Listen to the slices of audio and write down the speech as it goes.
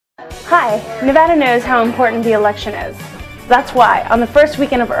Hi, Nevada knows how important the election is. That's why, on the first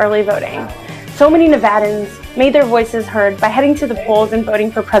weekend of early voting, so many Nevadans made their voices heard by heading to the polls and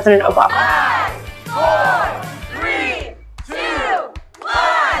voting for President Obama. 5, 4, 3, 2,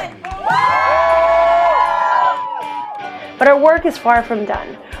 1! But our work is far from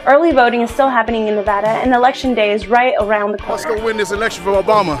done. Early voting is still happening in Nevada, and election day is right around the corner. Let's go win this election for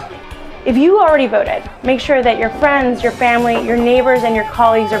Obama. If you already voted, make sure that your friends, your family, your neighbors, and your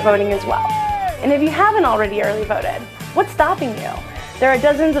colleagues are voting as well. And if you haven't already early voted, what's stopping you? There are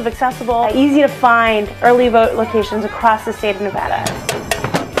dozens of accessible, easy to find early vote locations across the state of Nevada.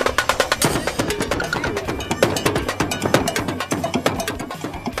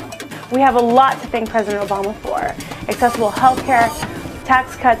 We have a lot to thank President Obama for. Accessible healthcare,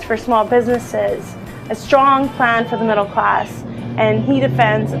 tax cuts for small businesses, a strong plan for the middle class, and he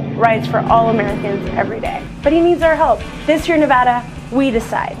defends rights for all Americans every day. But he needs our help. This year, Nevada, we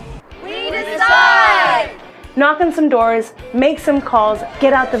decide. We decide! Knock on some doors, make some calls,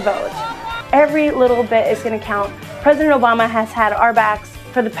 get out the vote. Every little bit is going to count. President Obama has had our backs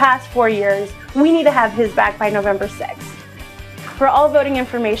for the past 4 years. We need to have his back by November 6th. For all voting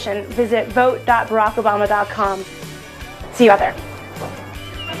information, visit vote.barackobamadotcom. See you out there.